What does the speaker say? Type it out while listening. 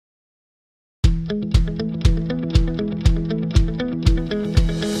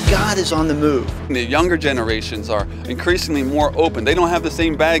God is on the move. The younger generations are increasingly more open. They don't have the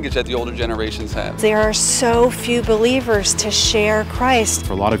same baggage that the older generations have. There are so few believers to share Christ.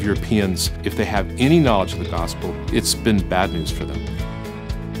 For a lot of Europeans, if they have any knowledge of the gospel, it's been bad news for them.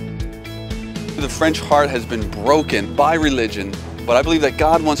 The French heart has been broken by religion, but I believe that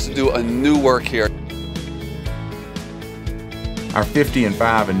God wants to do a new work here. Our 50 in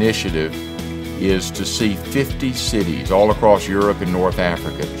 5 initiative is to see 50 cities all across Europe and North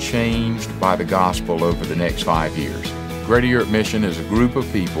Africa changed by the gospel over the next 5 years. Greater Europe Mission is a group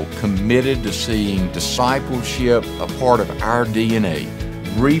of people committed to seeing discipleship a part of our DNA,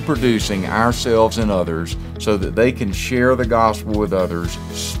 reproducing ourselves and others so that they can share the gospel with others,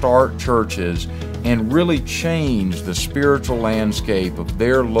 start churches, and really change the spiritual landscape of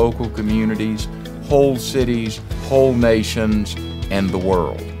their local communities, whole cities, whole nations, and the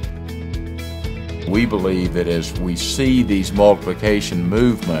world. We believe that as we see these multiplication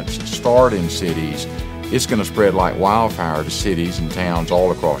movements start in cities, it's going to spread like wildfire to cities and towns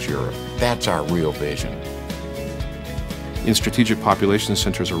all across Europe. That's our real vision. In strategic population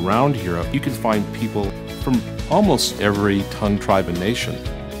centers around Europe, you can find people from almost every tongue, tribe, and nation.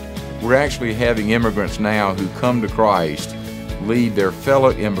 We're actually having immigrants now who come to Christ, lead their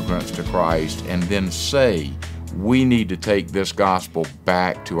fellow immigrants to Christ, and then say, we need to take this gospel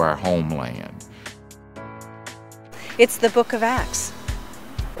back to our homeland. It's the book of Acts.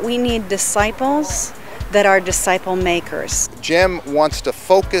 We need disciples that are disciple makers. GEM wants to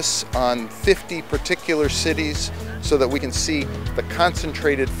focus on 50 particular cities so that we can see the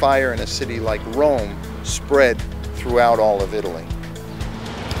concentrated fire in a city like Rome spread throughout all of Italy.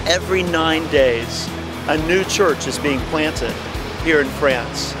 Every 9 days, a new church is being planted here in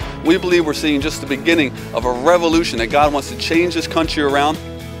France. We believe we're seeing just the beginning of a revolution, that God wants to change this country around.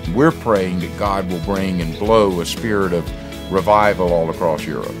 We're praying that God will bring and blow a spirit of revival all across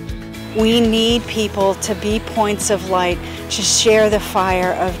Europe. We need people to be points of light, to share the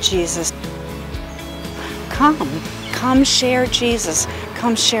fire of Jesus. Come share Jesus.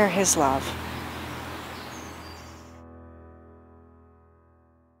 Come share His love.